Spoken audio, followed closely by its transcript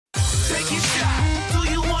your shot. Do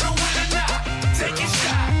you want to win or not? Take your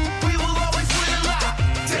shot. We will always win a lot.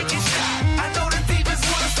 Take your shot. I know the demons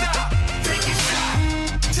want to stop. Take your shot.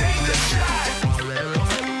 Take the shot.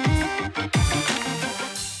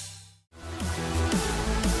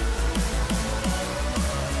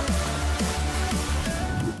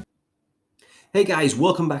 Hey guys,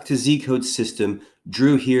 welcome back to Zcode System.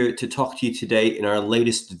 Drew here to talk to you today in our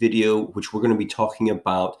latest video, which we're going to be talking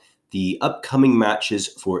about the upcoming matches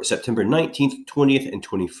for September 19th, 20th, and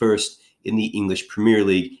 21st in the English Premier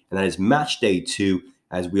League. And that is match day 2,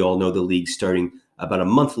 as we all know the league starting about a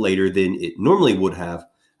month later than it normally would have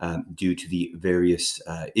due to the various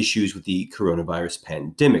issues with the coronavirus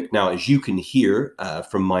pandemic. Now, as you can hear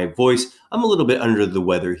from my voice, I'm a little bit under the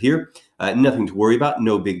weather here. Nothing to worry about,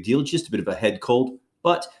 no big deal, just a bit of a head cold.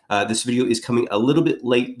 But this video is coming a little bit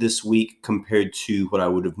late this week compared to what I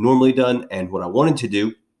would have normally done and what I wanted to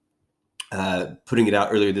do, putting it out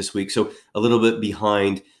earlier this week. So a little bit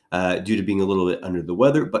behind due to being a little bit under the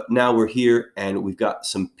weather. But now we're here and we've got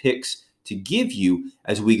some picks to give you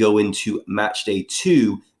as we go into match day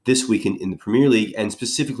 2 this weekend in the Premier League. And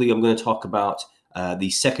specifically, I'm going to talk about the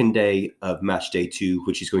second day of match day 2,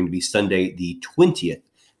 which is going to be Sunday the 20th.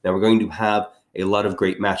 Now, we're going to have a lot of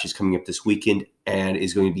great matches coming up this weekend and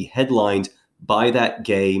is going to be headlined by that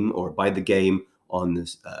game or by the game on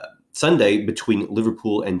this Sunday between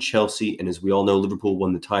Liverpool and Chelsea. And as we all know, Liverpool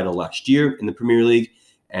won the title last year in the Premier League,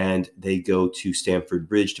 and they go to Stamford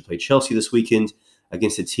Bridge to play Chelsea this weekend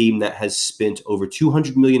against a team that has spent over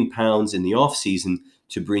 £200 million in the offseason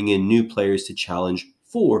to bring in new players to challenge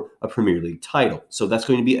for a Premier League title. So that's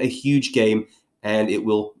going to be a huge game, and it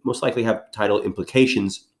will most likely have title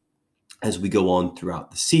implications as we go on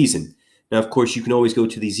throughout the season. Now, of course, you can always go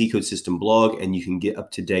to the Zcode System blog and you can get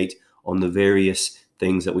up to date on the various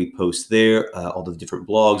things that we post there, all the different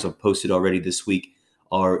blogs I've posted already this week,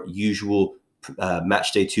 our usual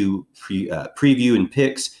match day 2 preview and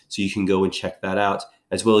picks, so you can go and check that out,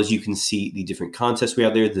 as well as you can see the different contests we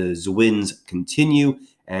have there. The wins continue,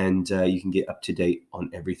 and you can get up to date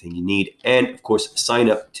on everything you need. And of course,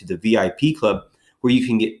 sign up to the VIP club where you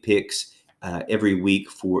can get picks every week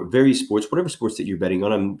for various sports, whatever sports that you're betting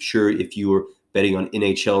on. I'm sure if you're betting on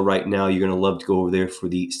NHL right now, you're going to love to go over there for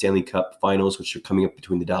the Stanley Cup finals, which are coming up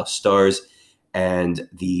between the Dallas Stars and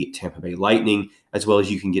the Tampa Bay Lightning, as well as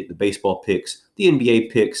you can get the baseball picks, the NBA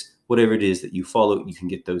picks, whatever it is that you follow, you can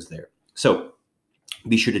get those there. So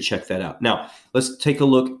be sure to check that out. Now, let's take a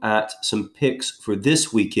look at some picks for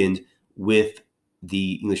this weekend with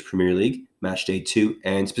the English Premier League, match day 2.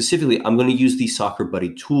 And specifically, I'm going to use the Soccer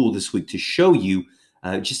Buddy tool this week to show you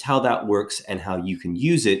just how that works and how you can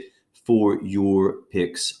use it for your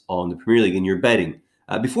picks on the Premier League and your betting.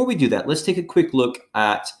 Before we do that, let's take a quick look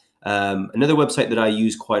at another website that I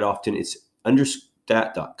use quite often. It's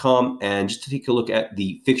understat.com, and just to take a look at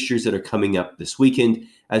the fixtures that are coming up this weekend,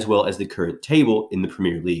 as well as the current table in the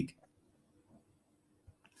Premier League.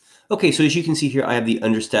 Okay, so as you can see here, I have the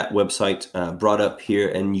Understat website brought up here,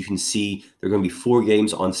 and you can see there are going to be 4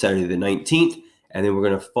 games on Saturday the 19th, and then we're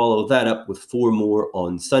going to follow that up with 4 more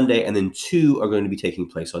on Sunday, and then 2 are going to be taking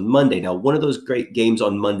place on Monday. Now, one of those great games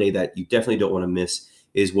on Monday that you definitely don't want to miss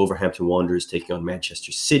is Wolverhampton Wanderers taking on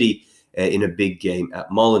Manchester City in a big game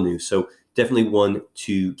at Molineux. So definitely one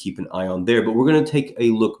to keep an eye on there. But we're going to take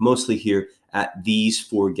a look mostly here at these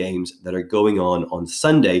 4 games that are going on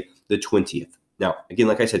Sunday the 20th. Now, again,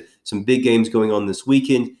 like I said, some big games going on this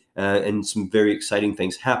weekend and some very exciting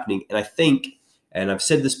things happening. And I think, and I've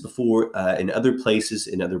said this before in other places,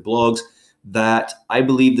 in other blogs, that I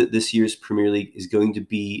believe that this year's Premier League is going to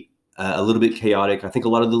be a little bit chaotic. I think a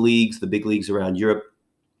lot of the leagues, the big leagues around Europe,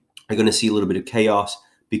 are going to see a little bit of chaos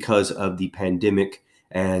because of the pandemic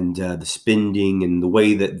and the spending and the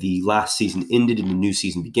way that the last season ended and the new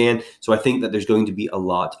season began. So I think that there's going to be a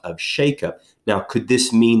lot of shakeup. Now, could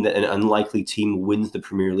this mean that an unlikely team wins the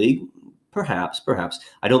Premier League? Perhaps.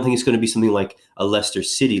 I don't think it's going to be something like a Leicester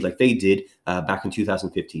City like they did back in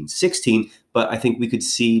 2015-16, but I think we could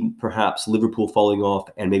see perhaps Liverpool falling off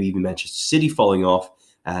and maybe even Manchester City falling off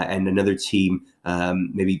and another team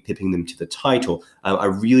maybe pipping them to the title. I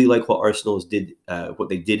really like what Arsenal did, what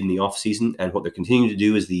they did in the offseason, and what they're continuing to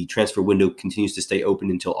do as the transfer window continues to stay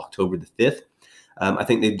open until October the 5th. I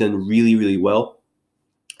think they've done really, really well.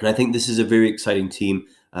 And I think this is a very exciting team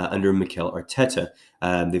under Mikel Arteta.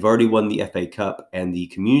 They've already won the FA Cup and the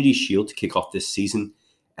Community Shield to kick off this season.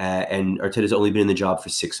 And Arteta's only been in the job for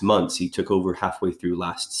 6 months. He took over halfway through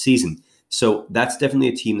last season. So that's definitely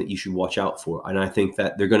a team that you should watch out for. And I think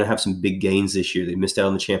that they're going to have some big gains this year. They missed out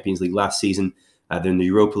on the Champions League last season. They're in the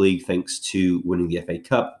Europa League thanks to winning the FA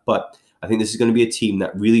Cup. But I think this is going to be a team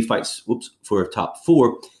that really fights for a top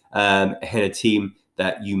 4. and a team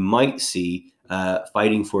that you might see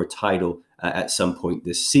fighting for a title at some point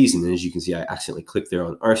this season. And as you can see, I accidentally clicked there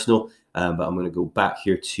on Arsenal, but I'm going to go back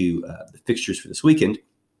here to the fixtures for this weekend.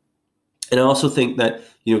 And I also think that,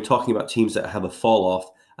 talking about teams that have a fall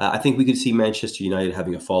off, I think we could see Manchester United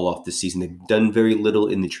having a fall off this season. They've done very little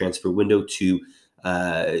in the transfer window to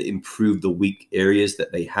improve the weak areas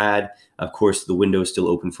that they had. Of course, the window is still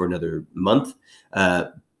open for another month.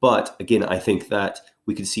 But again, I think that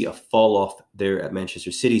we could see a fall off there at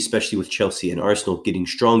Manchester City, especially with Chelsea and Arsenal getting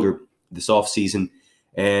stronger this offseason.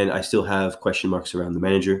 And I still have question marks around the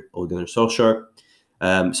manager, Ole Gunnar Solskjaer.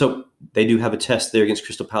 So they do have a test there against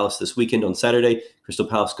Crystal Palace this weekend on Saturday. Crystal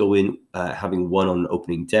Palace go in having won on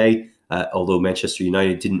opening day. Although Manchester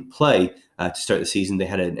United didn't play to start the season, they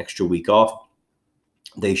had an extra week off.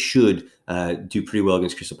 They should do pretty well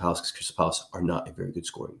against Crystal Palace because Crystal Palace are not a very good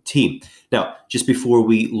scoring team. Now, just before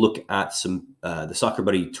we look at the Soccer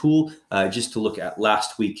Buddy tool, just to look at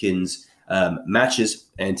last weekend's matches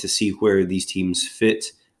and to see where these teams fit.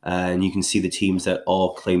 And you can see the teams that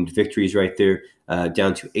all claimed victories right there,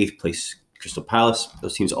 down to 8th place Crystal Palace.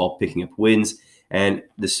 Those teams all picking up wins. And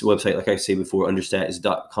this website, like I say before,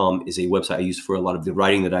 understat.com is a website I use for a lot of the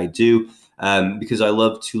writing that I do, because I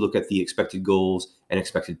love to look at the expected goals and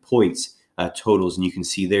expected points totals. And you can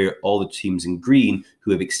see there all the teams in green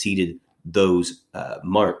who have exceeded those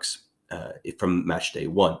marks from match day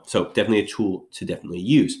 1. So definitely a tool to definitely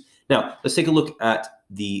use. Now, let's take a look at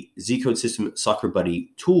the Zcode System Soccer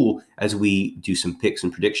Buddy tool as we do some picks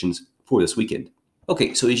and predictions for this weekend.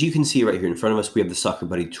 Okay, so as you can see right here in front of us, we have the Soccer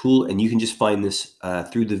Buddy tool, and you can just find this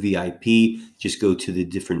through the VIP. Just go to the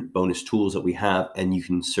different bonus tools that we have, and you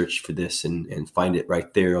can search for this and find it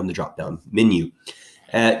right there on the drop-down menu.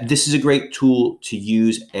 This is a great tool to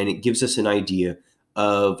use, and it gives us an idea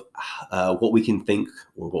of what we can think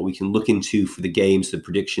or what we can look into for the games, the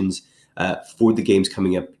predictions for the games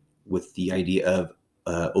coming up, with the idea of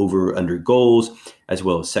over/under goals, as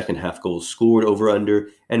well as second half goals scored over/under,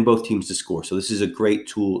 and both teams to score. So this is a great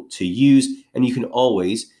tool to use, and you can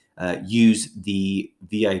always use the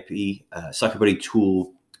VIP Soccer Buddy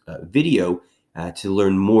tool video to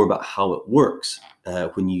learn more about how it works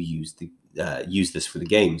when you use this for the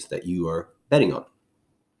games that you are betting on.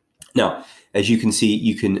 Now, as you can see,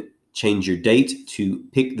 you can change your date to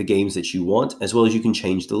pick the games that you want, as well as you can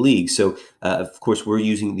change the league. So, of course, we're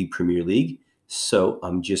using the Premier League. So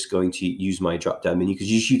I'm just going to use my drop-down menu because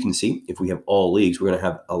as you can see, if we have all leagues, we're going to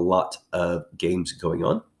have a lot of games going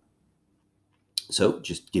on. So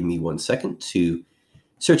just give me 1 second to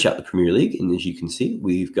search out the Premier League. And as you can see,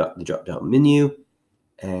 we've got the drop-down menu,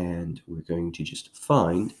 and we're going to just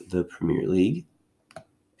find the Premier League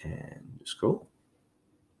and scroll.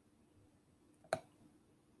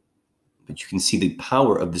 But you can see the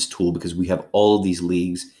power of this tool because we have all of these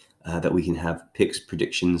leagues that we can have picks,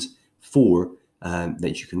 predictions for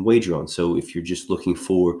that you can wager on. So if you're just looking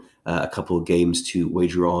for a couple of games to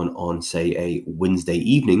wager on say, a Wednesday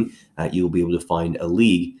evening, you'll be able to find a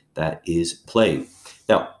league that is playing.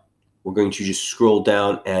 Now, we're going to just scroll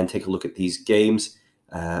down and take a look at these games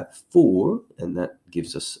and that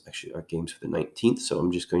gives us actually our games for the 19th. So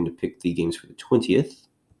I'm just going to pick the games for the 20th.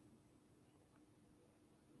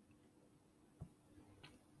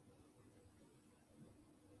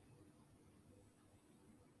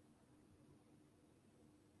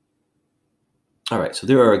 All right, so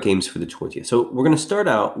there are our games for the 20th. So we're going to start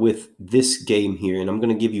out with this game here, and I'm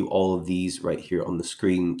going to give you all of these right here on the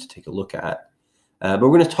screen to take a look at. But we're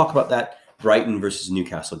going to talk about that Brighton versus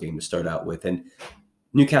Newcastle game to start out with. And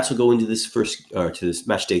Newcastle go into this to this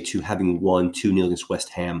match day 2 having won 2-0 against West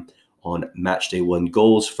Ham on match day 1.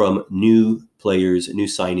 Goals from new players, new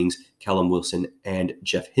signings, Callum Wilson and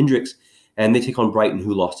Jeff Hendricks. And they take on Brighton,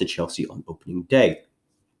 who lost to Chelsea on opening day.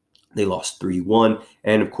 They lost 3-1,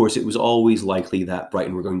 and of course it was always likely that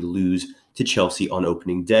Brighton were going to lose to Chelsea on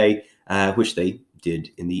opening day, which they did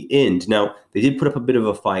in the end. Now, they did put up a bit of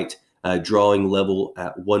a fight, drawing level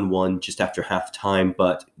at 1-1 just after halftime,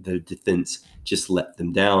 but the defense just let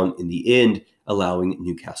them down in the end, allowing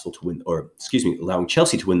allowing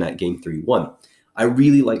Chelsea to win that game 3-1. I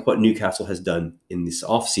really like what Newcastle has done in this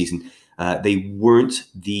offseason. They weren't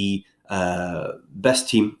the best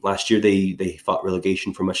team last year. They fought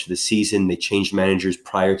relegation for much of the season. They changed managers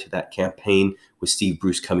prior to that campaign with Steve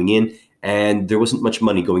Bruce coming in, and there wasn't much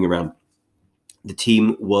money going around. The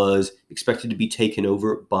team was expected to be taken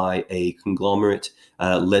over by a conglomerate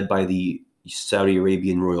led by the Saudi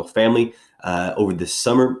Arabian royal family over this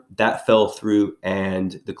summer. That fell through,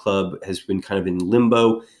 and the club has been kind of in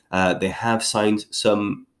limbo. They have signed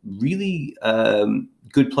some really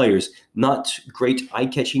good players, not great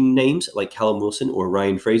eye-catching names like Callum Wilson or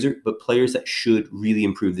Ryan Fraser, but players that should really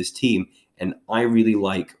improve this team. And I really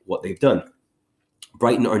like what they've done.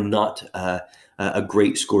 Brighton are not a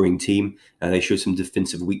great scoring team. They showed some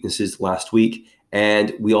defensive weaknesses last week.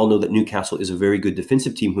 And we all know that Newcastle is a very good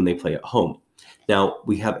defensive team when they play at home. Now,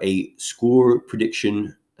 we have a score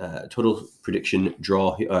prediction, total prediction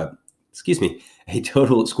draw, a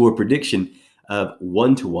total score prediction of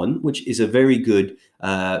 1-1, which is a very good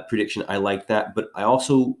prediction. I like that. But I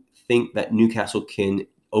also think that Newcastle can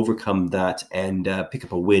overcome that and pick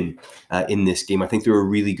up a win in this game. I think they're a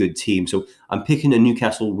really good team. So I'm picking a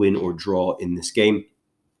Newcastle win or draw in this game.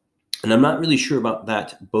 And I'm not really sure about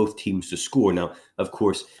that, both teams to score. Now, of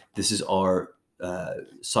course, this is our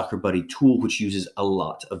Soccer Buddy tool, which uses a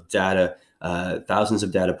lot of data, thousands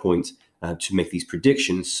of data points to make these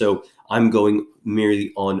predictions. So I'm going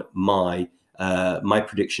merely on my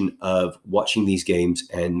prediction of watching these games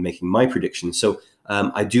and making my predictions. So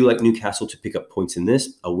I do like Newcastle to pick up points in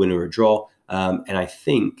this, a win or a draw. And I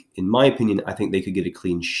think, in my opinion, I think they could get a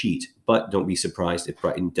clean sheet. But don't be surprised if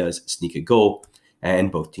Brighton does sneak a goal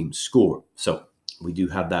and both teams score. So we do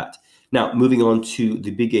have that. Now, moving on to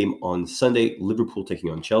the big game on Sunday, Liverpool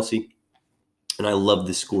taking on Chelsea. And I love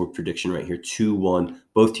this score prediction right here, 2-1,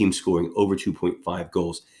 both teams scoring over 2.5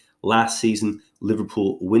 goals. Last season,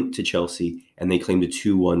 Liverpool went to Chelsea and they claimed a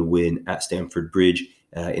 2-1 win at Stamford Bridge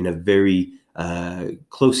in a very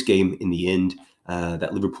close game in the end.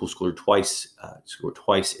 That Liverpool scored twice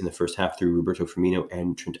in the first half through Roberto Firmino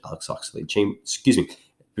and Trent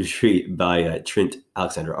by Trent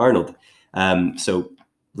Alexander-Arnold. So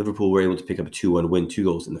Liverpool were able to pick up a 2-1 win, 2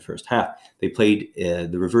 goals in the first half. They played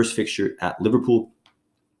the reverse fixture at Liverpool.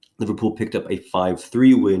 Liverpool picked up a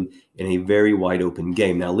 5-3 win in a very wide open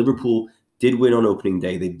game. Now, Liverpool did win on opening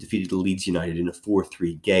day. They defeated Leeds United in a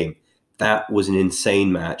 4-3 game. That was an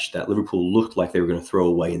insane match that Liverpool looked like they were going to throw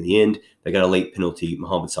away in the end. They got a late penalty.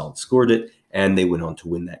 Mohamed Salah scored it, and they went on to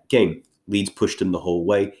win that game. Leeds pushed them the whole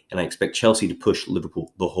way, and I expect Chelsea to push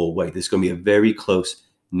Liverpool the whole way. This is going to be a very close,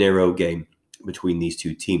 narrow game between these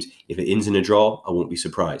two teams. If it ends in a draw, I won't be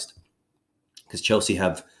surprised, because Chelsea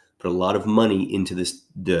have put a lot of money into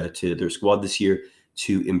to their squad this year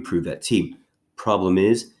to improve that team. Problem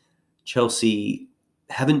is, Chelsea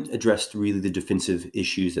haven't addressed really the defensive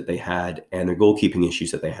issues that they had and their goalkeeping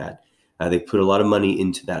issues that they had. They put a lot of money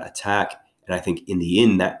into that attack, and I think in the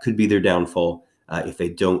end that could be their downfall if they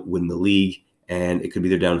don't win the league, and it could be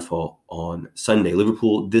their downfall on Sunday.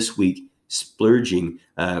 Liverpool this week splurging.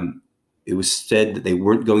 It was said that they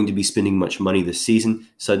weren't going to be spending much money this season.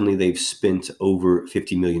 Suddenly they've spent over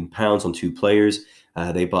 £50 million on 2 players.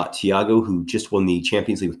 They bought Thiago, who just won the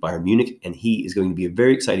Champions League with Bayern Munich, and he is going to be a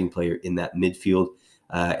very exciting player in that midfield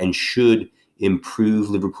and should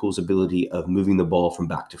improve Liverpool's ability of moving the ball from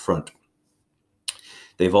back to front.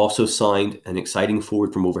 They've also signed an exciting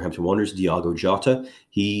forward from Wolverhampton Wanderers, Diogo Jota.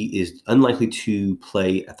 He is unlikely to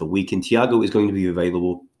play at the weekend. Thiago is going to be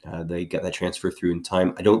available. They get that transfer through in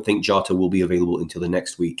time. I don't think Jota will be available until the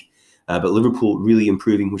next week. But Liverpool really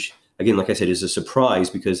improving, which, again, like I said, is a surprise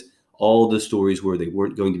because all the stories were they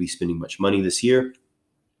weren't going to be spending much money this year,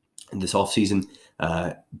 in this offseason,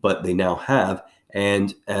 but they now have.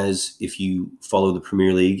 And as if you follow the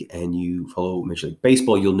Premier League and you follow Major League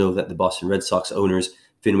Baseball, you'll know that the Boston Red Sox owners,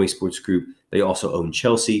 Fenway Sports Group, they also own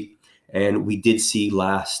Chelsea. And we did see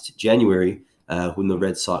last January when the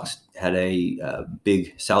Red Sox had a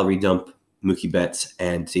big salary dump, Mookie Betts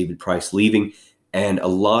and David Price leaving. And a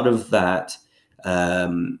lot of that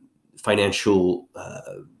financial,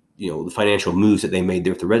 the financial moves that they made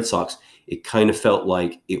there with the Red Sox, it kind of felt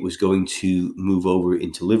like it was going to move over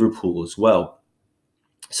into Liverpool as well.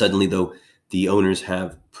 Suddenly, though, the owners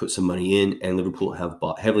have put some money in and Liverpool have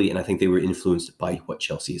bought heavily, and I think they were influenced by what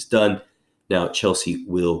Chelsea has done. Now, Chelsea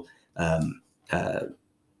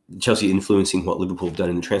influencing what Liverpool have done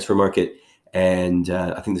in the transfer market, and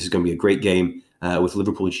I think this is going to be a great game with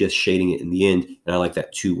Liverpool just shading it in the end, and I like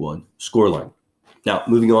that 2-1 scoreline. Now,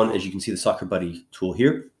 moving on, as you can see the Soccer Buddy tool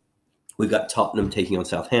here, we've got Tottenham taking on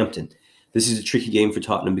Southampton. This is a tricky game for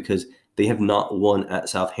Tottenham because they have not won at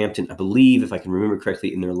Southampton, I believe, if I can remember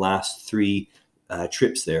correctly, in their last 3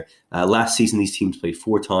 trips there. Last season, these teams played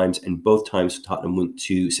 4 times, and both times Tottenham went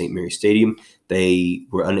to St. Mary's Stadium. They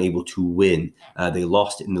were unable to win. They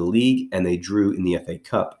lost in the league, and they drew in the FA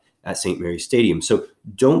Cup at St. Mary's Stadium. So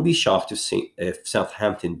don't be shocked if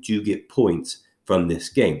Southampton do get points from this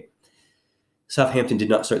game. Southampton did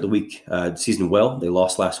not start the season well. They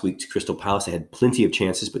lost last week to Crystal Palace. They had plenty of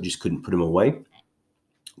chances, but just couldn't put them away.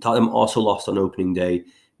 Tottenham also lost on opening day.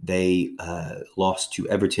 They lost to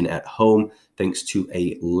Everton at home thanks to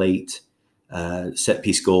a late set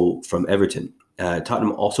piece goal from Everton.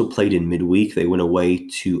 Tottenham also played in midweek. They went away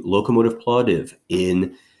to Lokomotiv Plovdiv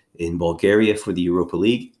in Bulgaria for the Europa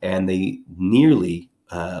League, and they nearly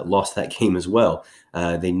lost that game as well.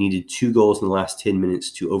 They needed 2 goals in the last 10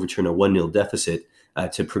 minutes to overturn a 1-0 deficit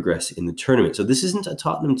to progress in the tournament. So this isn't a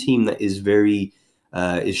Tottenham team that is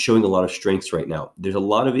is showing a lot of strengths right now. There's a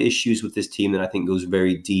lot of issues with this team that I think goes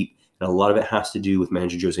very deep, and a lot of it has to do with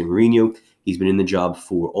manager Jose Mourinho. He's been in the job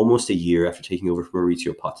for almost a year after taking over from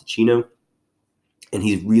Mauricio Pochettino, and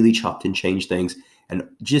he's really chopped and changed things and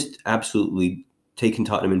just absolutely taken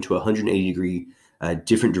Tottenham into a 180-degree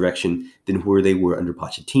different direction than where they were under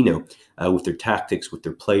Pochettino, with their tactics, with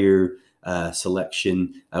their player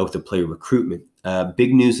selection, with their player recruitment.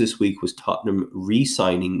 Big news this week was Tottenham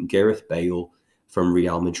re-signing Gareth Bale from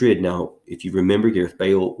Real Madrid. Now, if you remember, Gareth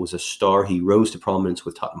Bale was a star. He rose to prominence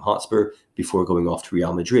with Tottenham Hotspur before going off to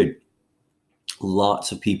Real Madrid.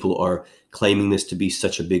 Lots of people are claiming this to be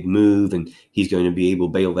such a big move, and he's going to be able,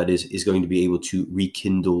 Bale that is going to be able to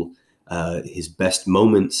rekindle his best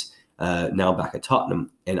moments now back at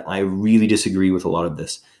Tottenham. And I really disagree with a lot of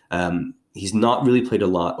this. He's not really played a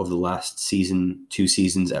lot over the last season, 2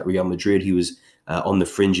 seasons at Real Madrid. He was on the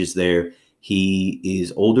fringes there. He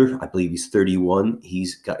is older. I believe he's 31.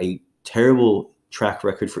 He's got a terrible track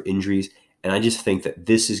record for injuries. And I just think that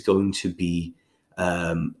this is going to be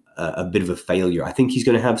a bit of a failure. I think he's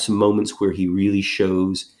going to have some moments where he really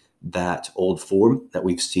shows that old form that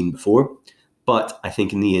we've seen before. But I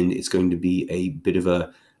think in the end, it's going to be a bit of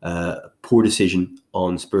a poor decision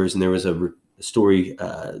on Spurs. And there was a story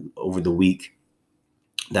over the week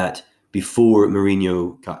that before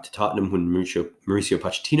Mourinho got to Tottenham, when Mauricio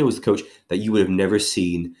Pochettino was the coach, that you would have never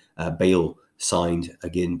seen Bale signed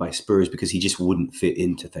again by Spurs because he just wouldn't fit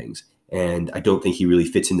into things. And I don't think he really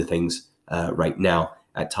fits into things right now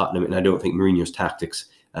at Tottenham. And I don't think Mourinho's tactics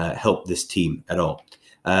help this team at all.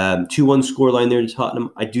 2-1 scoreline there to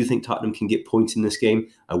Tottenham. I do think Tottenham can get points in this game.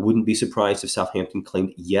 I wouldn't be surprised if Southampton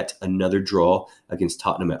claimed yet another draw against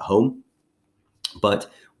Tottenham at home.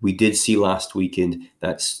 But we did see last weekend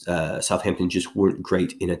that Southampton just weren't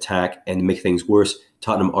great in attack. And to make things worse,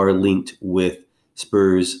 Tottenham are linked with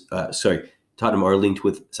Tottenham are linked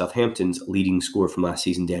with Southampton's leading scorer from last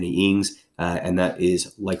season, Danny Ings, and that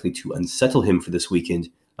is likely to unsettle him for this weekend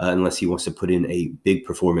unless he wants to put in a big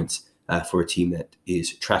performance for a team that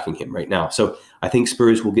is tracking him right now. So I think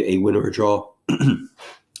Spurs will get a win or a draw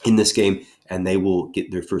in this game, and they will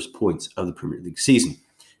get their first points of the Premier League season.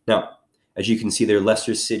 Now, as you can see there,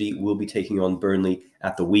 Leicester City will be taking on Burnley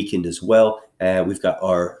at the weekend as well. We've got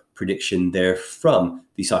our prediction there from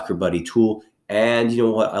the Soccer Buddy tool. And you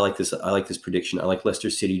know what? I like this prediction. I like Leicester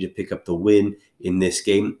City to pick up the win in this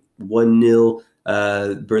game. 1-0.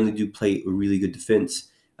 Burnley do play a really good defense.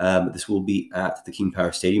 This will be at the King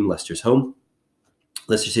Power Stadium, Leicester's home.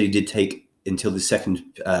 Leicester City did take until the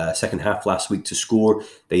second half last week to score.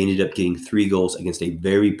 They ended up getting 3 goals against a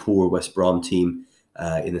very poor West Brom team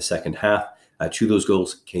in the second half. 2 of those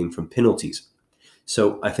goals came from penalties.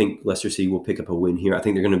 So I think Leicester City will pick up a win here. I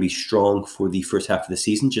think they're going to be strong for the first half of the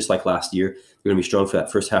season, just like last year. They're going to be strong for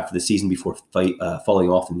that first half of the season before falling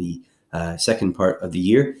off in the second part of the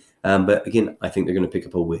year. But again, I think they're going to pick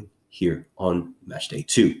up a win here on match day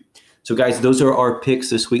 2. So guys, those are our picks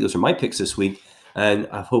this week. Those are my picks this week. And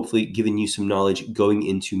I've hopefully given you some knowledge going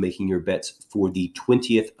into making your bets for the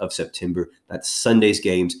 20th of September. That's Sunday's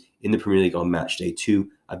games in the Premier League on match day 2.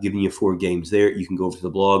 I've given you 4 games there. You can go over to the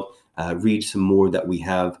blog, read some more that we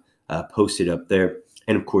have posted up there.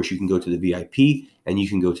 And of course, you can go to the VIP and you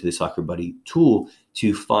can go to the Soccer Buddy tool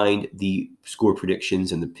to find the score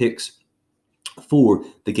predictions and the picks for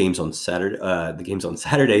the games on Saturday,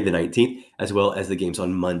 the 19th, as well as the games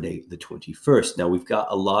on Monday, the 21st. Now, we've got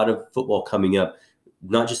a lot of football coming up,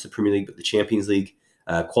 not just the Premier League, but the Champions League.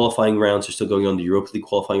 Qualifying rounds are still going on. The Europa League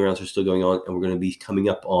qualifying rounds are still going on. And we're going to be coming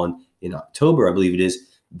up on, in October, I believe it is,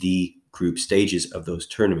 the group stages of those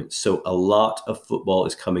tournaments. So a lot of football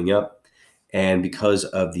is coming up. And because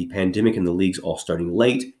of the pandemic and the leagues all starting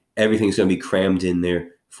late, everything's going to be crammed in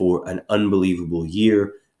there for an unbelievable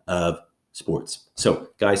year of sports. So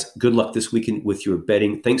guys, good luck this weekend with your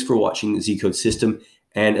betting. Thanks for watching the Zcode system.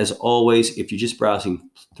 And as always, if you're just browsing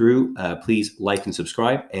through, please like and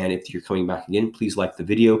subscribe. And if you're coming back again, please like the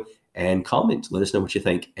video and comment. Let us know what you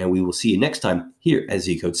think. And we will see you next time here at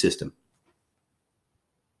Zcode System.